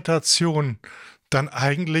Interpretation dann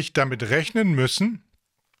eigentlich damit rechnen müssen,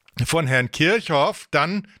 von Herrn Kirchhoff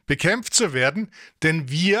dann bekämpft zu werden, denn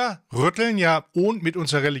wir rütteln ja mit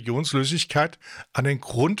unserer Religionslosigkeit an den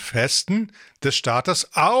Grundfesten des Staates,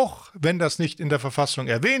 auch wenn das nicht in der Verfassung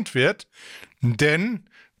erwähnt wird, denn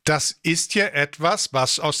Das ist ja etwas,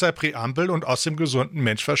 was aus der Präambel und aus dem gesunden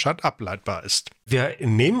Menschverstand ableitbar ist. Wir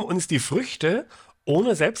nehmen uns die Früchte,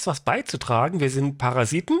 ohne selbst was beizutragen. Wir sind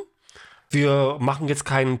Parasiten. Wir machen jetzt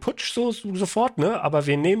keinen Putsch sofort, ne? Aber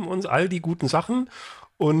wir nehmen uns all die guten Sachen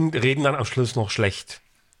und reden dann am Schluss noch schlecht.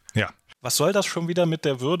 Ja. Was soll das schon wieder mit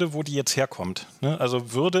der Würde, wo die jetzt herkommt? Ne?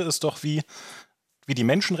 Also Würde ist doch wie die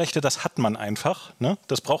Menschenrechte, das hat man einfach. Ne?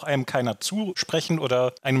 Das braucht einem keiner zusprechen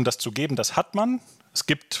oder einem das zu geben, das hat man. Es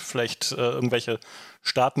gibt vielleicht irgendwelche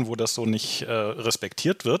Staaten, wo das so nicht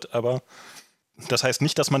respektiert wird, aber das heißt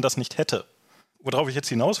nicht, dass man das nicht hätte. Worauf ich jetzt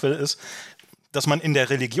hinaus will, ist, dass man in der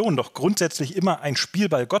Religion doch grundsätzlich immer ein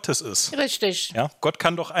Spielball Gottes ist. Richtig. Ja, Gott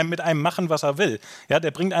kann doch mit einem machen, was er will. Ja,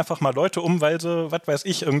 der bringt einfach mal Leute um, weil sie, was weiß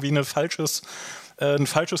ich, irgendwie ein falsches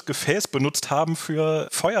Gefäß benutzt haben, für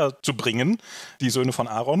Feuer zu bringen, die Söhne von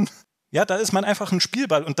Aaron. Ja, da ist man einfach ein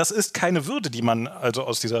Spielball und das ist keine Würde, die man also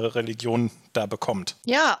aus dieser Religion da bekommt.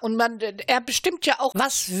 Ja, und er bestimmt ja auch,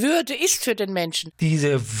 was Würde ist für den Menschen.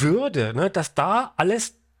 Diese Würde, ne, dass da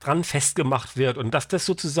alles dran festgemacht wird und dass das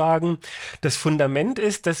sozusagen das Fundament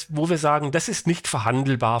ist, wo wir sagen, das ist nicht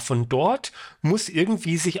verhandelbar. Von dort muss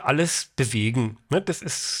irgendwie sich alles bewegen. Ne? Das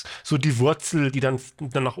ist so die Wurzel, die dann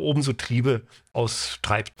nach oben so Triebe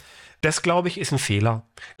austreibt. Das, glaube ich, ist ein Fehler.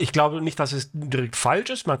 Ich glaube nicht, dass es direkt falsch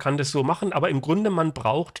ist, man kann das so machen, aber im Grunde, man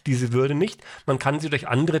braucht diese Würde nicht. Man kann sie durch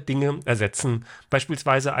andere Dinge ersetzen.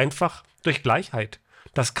 Beispielsweise einfach durch Gleichheit.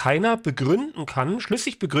 Dass keiner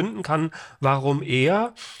schlüssig begründen kann, warum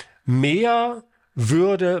er mehr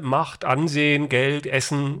Würde, Macht, Ansehen, Geld,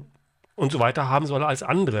 Essen und so weiter haben soll als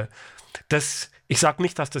andere. Ich sage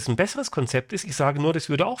nicht, dass das ein besseres Konzept ist, ich sage nur, das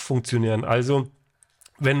würde auch funktionieren. Also,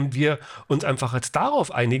 wenn wir uns einfach jetzt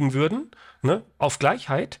darauf einigen würden, ne, auf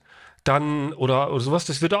Gleichheit, dann oder sowas,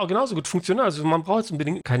 das würde auch genauso gut funktionieren. Also man braucht jetzt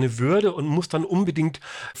unbedingt keine Würde und muss dann unbedingt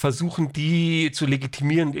versuchen, die zu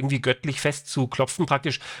legitimieren, irgendwie göttlich festzuklopfen,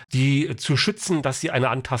 praktisch die zu schützen, dass sie eine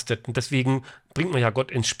antastet. Und deswegen bringt man ja Gott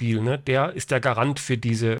ins Spiel. Ne? Der ist der Garant für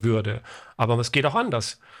diese Würde. Aber es geht auch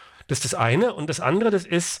anders. Das ist das eine. Und das andere, das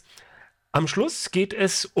ist, am Schluss geht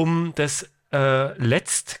es um das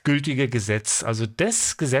letztgültige Gesetz, also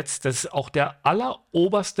das Gesetz, das auch der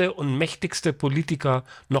alleroberste und mächtigste Politiker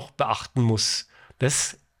noch beachten muss.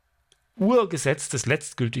 Das Urgesetz, das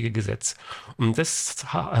letztgültige Gesetz. Und das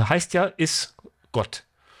heißt ja, ist Gott.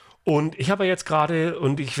 Und ich habe jetzt gerade,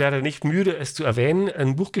 und ich werde nicht müde, es zu erwähnen,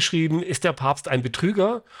 ein Buch geschrieben, Ist der Papst ein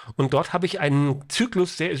Betrüger? Und dort habe ich einen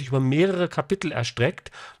Zyklus, der sich über mehrere Kapitel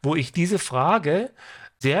erstreckt, wo ich diese Frage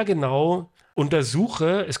sehr genau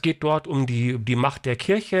untersuche. Es geht dort um die Macht der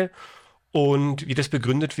Kirche und wie das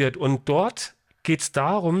begründet wird. Und dort geht es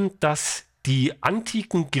darum, dass die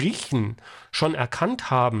antiken Griechen schon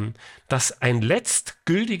erkannt haben, dass ein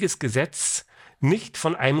letztgültiges Gesetz nicht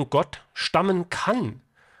von einem Gott stammen kann.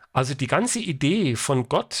 Also die ganze Idee von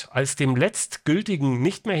Gott als dem letztgültigen,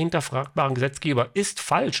 nicht mehr hinterfragbaren Gesetzgeber ist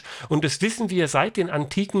falsch. Und das wissen wir seit den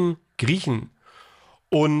antiken Griechen.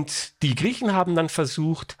 Und die Griechen haben dann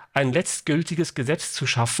versucht, ein letztgültiges Gesetz zu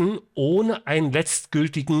schaffen, ohne einen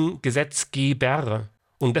letztgültigen Gesetzgeber.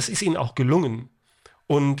 Und das ist ihnen auch gelungen.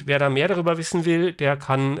 Und wer da mehr darüber wissen will, der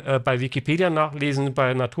kann bei Wikipedia nachlesen,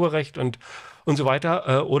 bei Naturrecht und so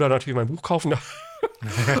weiter. Oder natürlich mein Buch kaufen.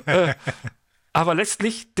 Aber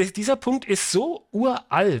letztlich, dieser Punkt ist so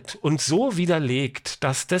uralt und so widerlegt,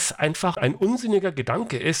 dass das einfach ein unsinniger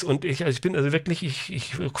Gedanke ist. Und ich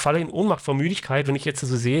falle in Ohnmacht vor Müdigkeit, wenn ich jetzt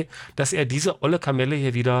so sehe, dass er diese olle Kamelle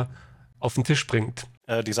hier wieder auf den Tisch bringt.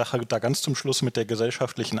 Die Sache da ganz zum Schluss mit der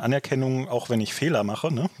gesellschaftlichen Anerkennung, auch wenn ich Fehler mache,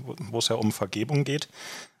 ne, wo es ja um Vergebung geht.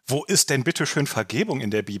 Wo ist denn bitte schön Vergebung in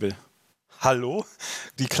der Bibel? Hallo?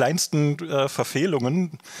 Die kleinsten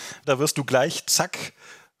Verfehlungen, da wirst du gleich, zack,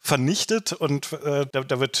 vernichtet und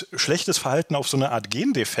da wird schlechtes Verhalten auf so eine Art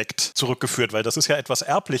Gendefekt zurückgeführt, weil das ist ja etwas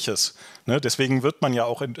Erbliches. Ne? Deswegen wird man ja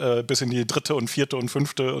auch bis in die 3. und 4. und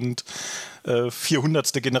 5. und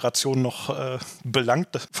 400. Generation noch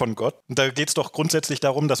belangt von Gott. Und da geht es doch grundsätzlich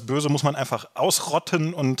darum, das Böse muss man einfach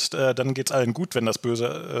ausrotten und dann geht es allen gut, wenn das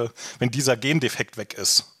Böse, wenn dieser Gendefekt weg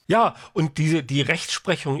ist. Ja, und die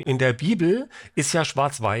Rechtsprechung in der Bibel ist ja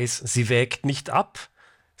schwarz-weiß. Sie wägt nicht ab.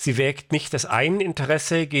 Sie wägt nicht das eine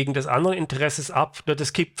Interesse gegen das andere Interesses ab. Das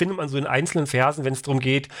findet man so in einzelnen Versen, wenn es darum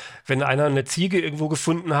geht, wenn einer eine Ziege irgendwo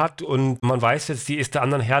gefunden hat und man weiß jetzt, die ist der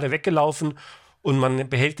anderen Herde weggelaufen und man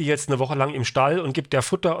behält die jetzt eine Woche lang im Stall und gibt der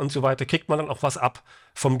Futter und so weiter, kriegt man dann auch was ab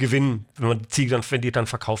vom Gewinn, wenn die dann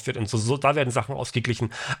verkauft wird und so. Da werden Sachen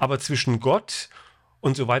ausgeglichen. Aber zwischen Gott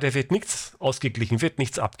und so weiter wird nichts ausgeglichen, wird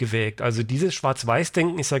nichts abgewägt. Also dieses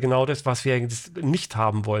Schwarz-Weiß-Denken ist ja genau das, was wir nicht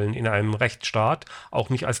haben wollen in einem Rechtsstaat, auch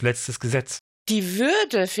nicht als letztes Gesetz. Die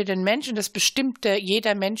Würde für den Menschen, das bestimmt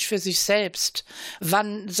jeder Mensch für sich selbst,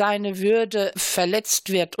 wann seine Würde verletzt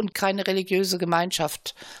wird, und keine religiöse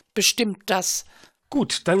Gemeinschaft bestimmt das.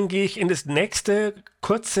 Gut, dann gehe ich in das nächste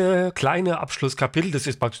kurze, kleine Abschlusskapitel. Das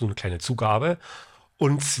ist praktisch so eine kleine Zugabe.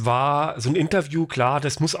 Und zwar so ein Interview, klar,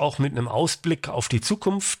 das muss auch mit einem Ausblick auf die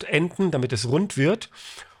Zukunft enden, damit es rund wird.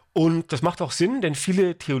 Und das macht auch Sinn, denn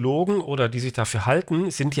viele Theologen oder die sich dafür halten,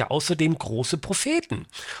 sind ja außerdem große Propheten.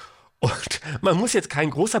 Und man muss jetzt kein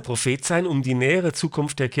großer Prophet sein, um die nähere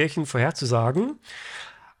Zukunft der Kirchen vorherzusagen.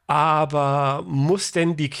 Aber muss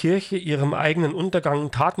denn die Kirche ihrem eigenen Untergang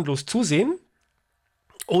tatenlos zusehen?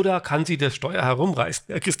 Oder kann sie das Steuer herumreißen?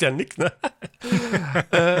 Ja, Christian nickt, ne?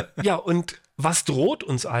 Ja, und was droht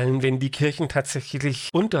uns allen, wenn die Kirchen tatsächlich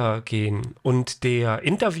untergehen? Und der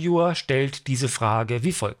Interviewer stellt diese Frage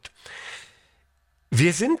wie folgt.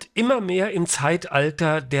 Wir sind immer mehr im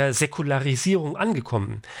Zeitalter der Säkularisierung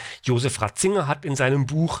angekommen. Josef Ratzinger hat in seinem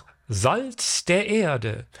Buch Salz der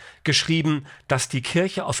Erde geschrieben, dass die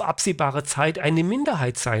Kirche auf absehbare Zeit eine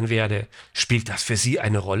Minderheit sein werde. Spielt das für Sie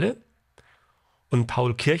eine Rolle? Und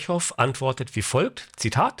Paul Kirchhoff antwortet wie folgt,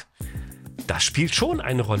 Zitat, das spielt schon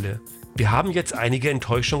eine Rolle. Wir haben jetzt einige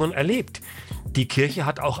Enttäuschungen erlebt. Die Kirche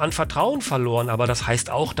hat auch an Vertrauen verloren, aber das heißt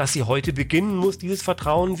auch, dass sie heute beginnen muss, dieses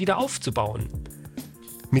Vertrauen wieder aufzubauen.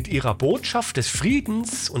 Mit ihrer Botschaft des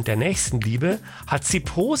Friedens und der Nächstenliebe hat sie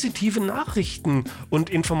positive Nachrichten und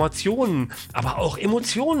Informationen, aber auch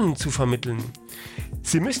Emotionen zu vermitteln.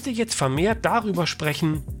 Sie müsste jetzt vermehrt darüber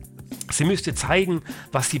sprechen. Sie müsste zeigen,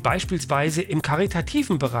 was sie beispielsweise im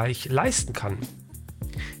karitativen Bereich leisten kann.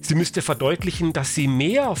 Sie müsste verdeutlichen, dass sie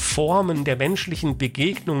mehr Formen der menschlichen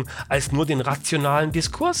Begegnung als nur den rationalen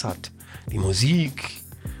Diskurs hat. Die Musik,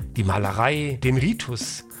 die Malerei, den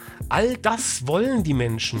Ritus. All das wollen die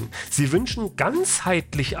Menschen. Sie wünschen,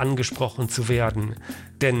 ganzheitlich angesprochen zu werden.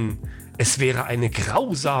 Denn es wäre eine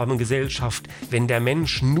grausame Gesellschaft, wenn der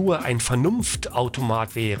Mensch nur ein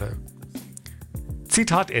Vernunftautomat wäre.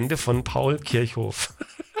 Zitat Ende von Paul Kirchhoff.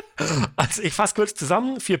 Also ich fasse kurz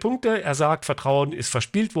zusammen, 4 Punkte. Er sagt, Vertrauen ist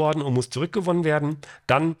verspielt worden und muss zurückgewonnen werden.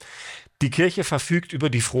 Dann, die Kirche verfügt über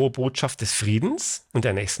die frohe Botschaft des Friedens und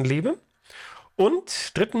der Nächstenliebe.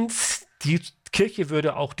 Und drittens, die Kirche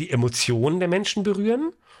würde auch die Emotionen der Menschen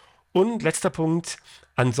berühren. Und letzter Punkt,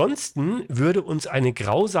 ansonsten würde uns eine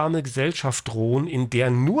grausame Gesellschaft drohen, in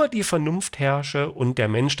der nur die Vernunft herrsche und der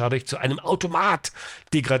Mensch dadurch zu einem Automat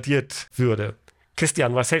degradiert würde.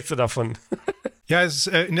 Christian, was hältst du davon? Ja,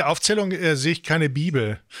 in der Aufzählung sehe ich keine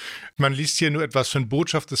Bibel. Man liest hier nur etwas von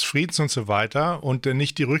Botschaft des Friedens und so weiter und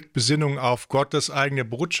nicht die Rückbesinnung auf Gottes eigene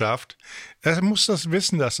Botschaft. Er muss das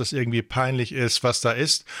wissen, dass das irgendwie peinlich ist, was da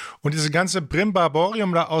ist. Und diese ganze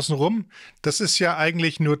Brimborium da außenrum, das ist ja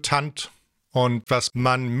eigentlich nur Tant. Und was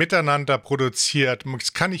man miteinander produziert,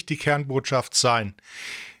 das kann nicht die Kernbotschaft sein.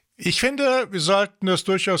 Ich finde, wir sollten das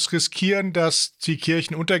durchaus riskieren, dass die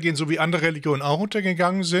Kirchen untergehen, so wie andere Religionen auch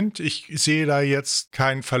untergegangen sind. Ich sehe da jetzt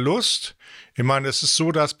keinen Verlust. Ich meine, es ist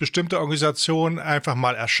so, dass bestimmte Organisationen einfach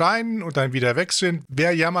mal erscheinen und dann wieder weg sind.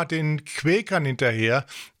 Wer jammert den Quäkern hinterher,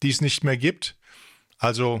 die es nicht mehr gibt?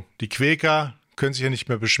 Also die Quäker können sich ja nicht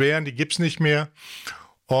mehr beschweren, die gibt es nicht mehr.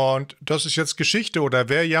 Und das ist jetzt Geschichte. Oder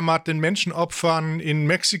wer jammert den Menschenopfern in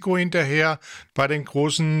Mexiko hinterher bei den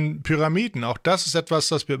großen Pyramiden? Auch das ist etwas,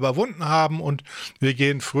 das wir überwunden haben und wir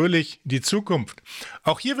gehen fröhlich in die Zukunft.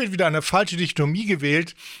 Auch hier wird wieder eine falsche Dichotomie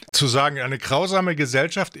gewählt, zu sagen, eine grausame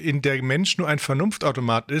Gesellschaft, in der Mensch nur ein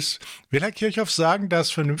Vernunftautomat ist. Will Herr Kirchhoff sagen,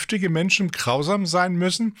 dass vernünftige Menschen grausam sein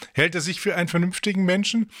müssen? Hält er sich für einen vernünftigen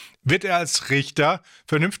Menschen? Wird er als Richter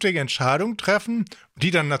vernünftige Entscheidungen treffen,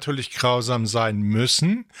 die dann natürlich grausam sein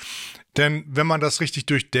müssen? Denn wenn man das richtig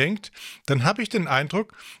durchdenkt, dann habe ich den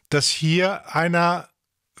Eindruck, dass hier einer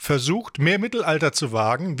versucht, mehr Mittelalter zu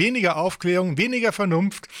wagen, weniger Aufklärung, weniger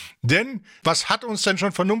Vernunft. Denn was hat uns denn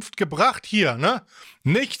schon Vernunft gebracht hier, ne?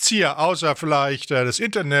 Nichts hier, außer vielleicht das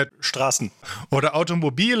Internet. Straßen. Oder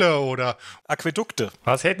Automobile oder Aquädukte.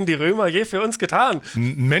 Was hätten die Römer je für uns getan?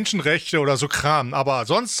 Menschenrechte oder so Kram. Aber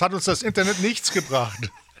sonst hat uns das Internet nichts gebracht.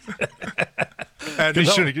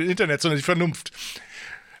 Nicht schon das Internet, sondern die Vernunft.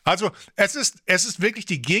 Also es ist wirklich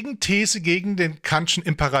die Gegenthese gegen den Kantschen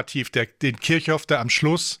Imperativ, den Kirchhoff da am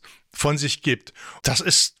Schluss von sich gibt. Das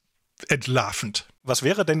ist entlarvend. Was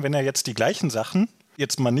wäre denn, wenn er jetzt die gleichen Sachen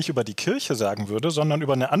jetzt mal nicht über die Kirche sagen würde, sondern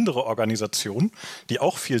über eine andere Organisation, die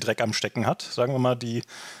auch viel Dreck am Stecken hat, sagen wir mal die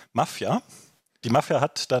Mafia. Die Mafia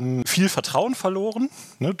hat dann viel Vertrauen verloren,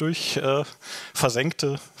 ne, durch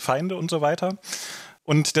versenkte Feinde und so weiter.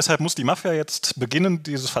 Und deshalb muss die Mafia jetzt beginnen,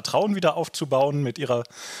 dieses Vertrauen wieder aufzubauen mit ihrer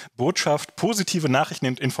Botschaft, positive Nachrichten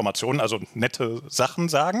und Informationen, also nette Sachen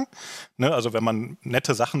sagen. Ne? Also wenn man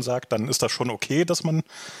nette Sachen sagt, dann ist das schon okay, dass man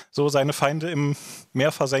so seine Feinde im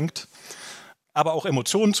Meer versenkt. Aber auch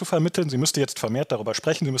Emotionen zu vermitteln. Sie müsste jetzt vermehrt darüber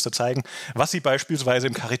sprechen. Sie müsste zeigen, was sie beispielsweise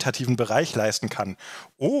im karitativen Bereich leisten kann.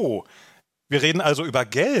 Oh, wir reden also über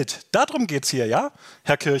Geld. Darum geht's hier, ja,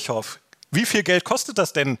 Herr Kirchhoff? Wie viel Geld kostet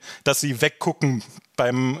das denn, dass Sie weggucken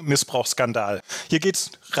beim Missbrauchsskandal? Hier geht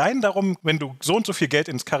es rein darum, wenn du so und so viel Geld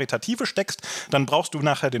ins Karitative steckst, dann brauchst du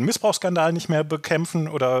nachher den Missbrauchsskandal nicht mehr bekämpfen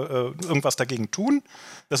oder irgendwas dagegen tun.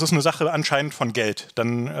 Das ist eine Sache anscheinend von Geld.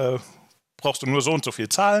 Dann brauchst du nur so und so viel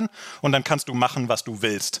zahlen und dann kannst du machen, was du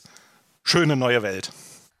willst. Schöne neue Welt.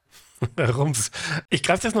 Rums. Ich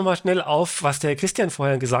greife das nochmal schnell auf, was der Christian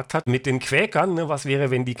vorher gesagt hat mit den Quäkern. Ne? Was wäre,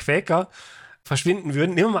 wenn die Quäker verschwinden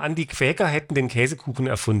würden? Nehmen wir mal an, die Quäker hätten den Käsekuchen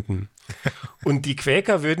erfunden. Und die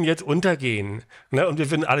Quäker würden jetzt untergehen. Ne? Und wir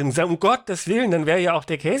würden alle sagen, um Gottes Willen, dann wäre ja auch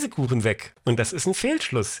der Käsekuchen weg. Und das ist ein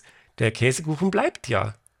Fehlschluss. Der Käsekuchen bleibt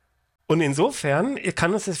ja. Und insofern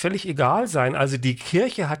kann uns das völlig egal sein. Also die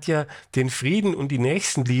Kirche hat ja den Frieden und die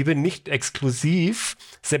Nächstenliebe nicht exklusiv,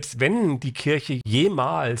 selbst wenn die Kirche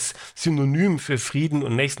jemals synonym für Frieden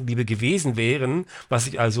und Nächstenliebe gewesen wären, was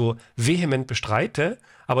ich also vehement bestreite,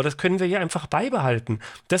 aber das können wir ja einfach beibehalten.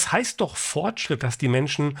 Das heißt doch Fortschritt, dass die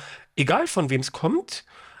Menschen, egal von wem es kommt,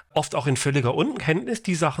 oft auch in völliger Unkenntnis,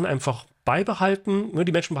 die Sachen einfach beibehalten.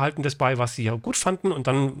 Die Menschen behalten das bei, was sie ja gut fanden und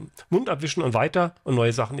dann Mund abwischen und weiter und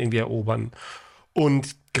neue Sachen irgendwie erobern.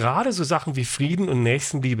 Und gerade so Sachen wie Frieden und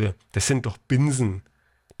Nächstenliebe, das sind doch Binsen.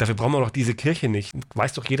 Dafür brauchen wir doch diese Kirche nicht.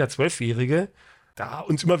 Weiß doch jeder Zwölfjährige, da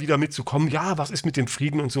uns immer wieder mitzukommen, ja, was ist mit dem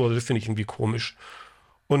Frieden und so, also das finde ich irgendwie komisch.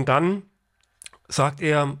 Und dann sagt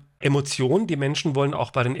er, Emotionen, die Menschen wollen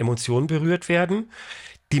auch bei den Emotionen berührt werden.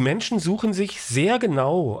 Die Menschen suchen sich sehr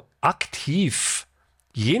genau, aktiv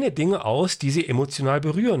jene Dinge aus, die sie emotional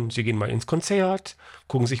berühren. Sie gehen mal ins Konzert,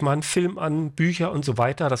 gucken sich mal einen Film an, Bücher und so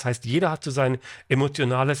weiter. Das heißt, jeder hat so sein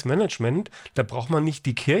emotionales Management. Da braucht man nicht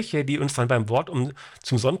die Kirche, die uns dann beim Wort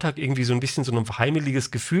zum Sonntag irgendwie so ein bisschen so ein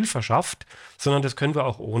heimeliges Gefühl verschafft, sondern das können wir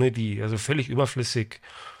auch ohne die, also völlig überflüssig.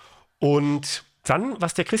 Und dann,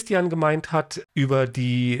 was der Christian gemeint hat über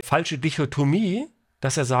die falsche Dichotomie,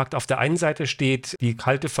 dass er sagt, auf der einen Seite steht die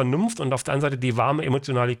kalte Vernunft und auf der anderen Seite die warme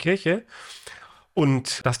emotionale Kirche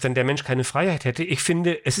und dass dann der Mensch keine Freiheit hätte. Ich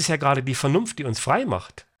finde, es ist ja gerade die Vernunft, die uns frei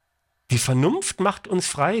macht. Die Vernunft macht uns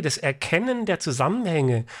frei, das Erkennen der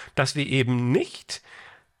Zusammenhänge, dass wir eben nicht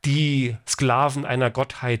die Sklaven einer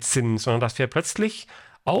Gottheit sind, sondern dass wir plötzlich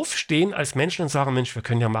aufstehen als Menschen und sagen, Mensch, wir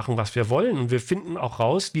können ja machen, was wir wollen und wir finden auch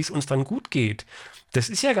raus, wie es uns dann gut geht. Das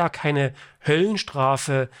ist ja gar keine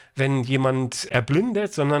Höllenstrafe, wenn jemand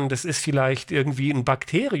erblindet, sondern das ist vielleicht irgendwie ein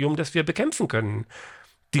Bakterium, das wir bekämpfen können.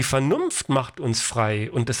 Die Vernunft macht uns frei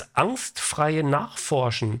und das angstfreie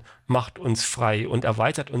Nachforschen macht uns frei und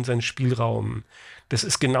erweitert unseren Spielraum. Das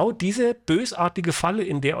ist genau diese bösartige Falle,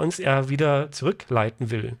 in der uns er wieder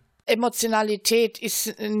zurückleiten will. Emotionalität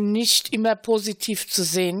ist nicht immer positiv zu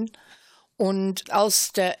sehen und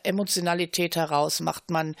aus der Emotionalität heraus macht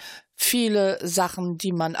man viele Sachen,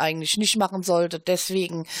 die man eigentlich nicht machen sollte.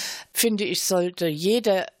 Deswegen finde ich, sollte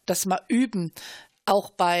jeder das mal üben,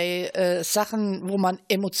 auch bei Sachen, wo man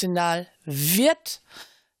emotional wird,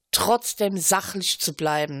 trotzdem sachlich zu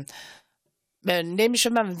bleiben. Nämlich,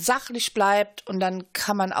 wenn man sachlich bleibt und dann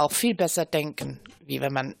kann man auch viel besser denken, wie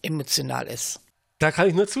wenn man emotional ist. Da kann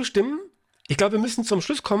ich nur zustimmen. Ich glaube, wir müssen zum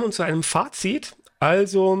Schluss kommen und zu einem Fazit.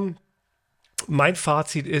 Also, mein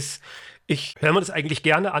Fazit ist, ich höre mir das eigentlich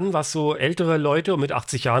gerne an, was so ältere Leute, und mit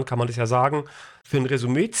 80 Jahren kann man das ja sagen, für ein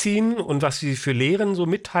Resümee ziehen und was sie für Lehren so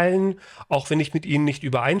mitteilen, auch wenn ich mit ihnen nicht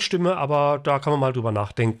übereinstimme, aber da kann man mal drüber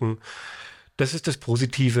nachdenken. Das ist das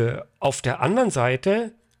Positive. Auf der anderen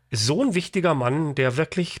Seite ist so ein wichtiger Mann, der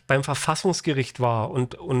wirklich beim Verfassungsgericht war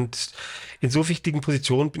und in so wichtigen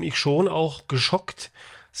Positionen bin ich schon auch geschockt,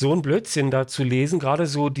 so ein Blödsinn da zu lesen, gerade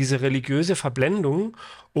so diese religiöse Verblendung.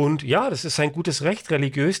 Und ja, das ist sein gutes Recht,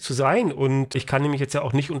 religiös zu sein. Und ich kann nämlich jetzt ja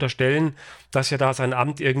auch nicht unterstellen, dass er da sein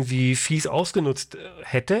Amt irgendwie fies ausgenutzt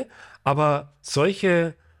hätte. Aber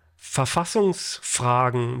solche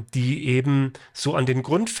Verfassungsfragen, die eben so an den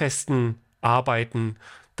Grundfesten arbeiten,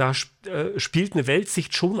 da spielt eine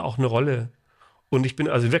Weltsicht schon auch eine Rolle. Und ich bin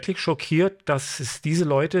also wirklich schockiert, dass es diese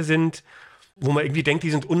Leute sind, wo man irgendwie denkt,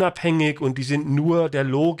 die sind unabhängig und die sind nur der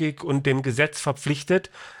Logik und dem Gesetz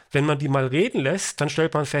verpflichtet. Wenn man die mal reden lässt, dann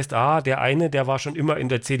stellt man fest, der eine, der war schon immer in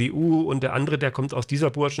der CDU und der andere, der kommt aus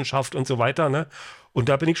dieser Burschenschaft und so weiter. Ne? Und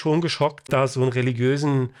da bin ich schon geschockt, da so einen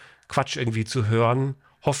religiösen Quatsch irgendwie zu hören.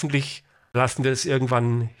 Hoffentlich lassen wir es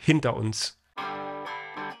irgendwann hinter uns.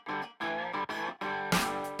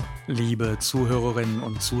 Liebe Zuhörerinnen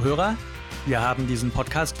und Zuhörer, wir haben diesen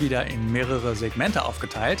Podcast wieder in mehrere Segmente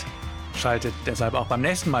aufgeteilt. Schaltet deshalb auch beim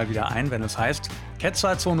nächsten Mal wieder ein, wenn es heißt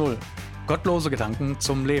Ketzer 2.0 – Gottlose Gedanken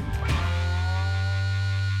zum Leben.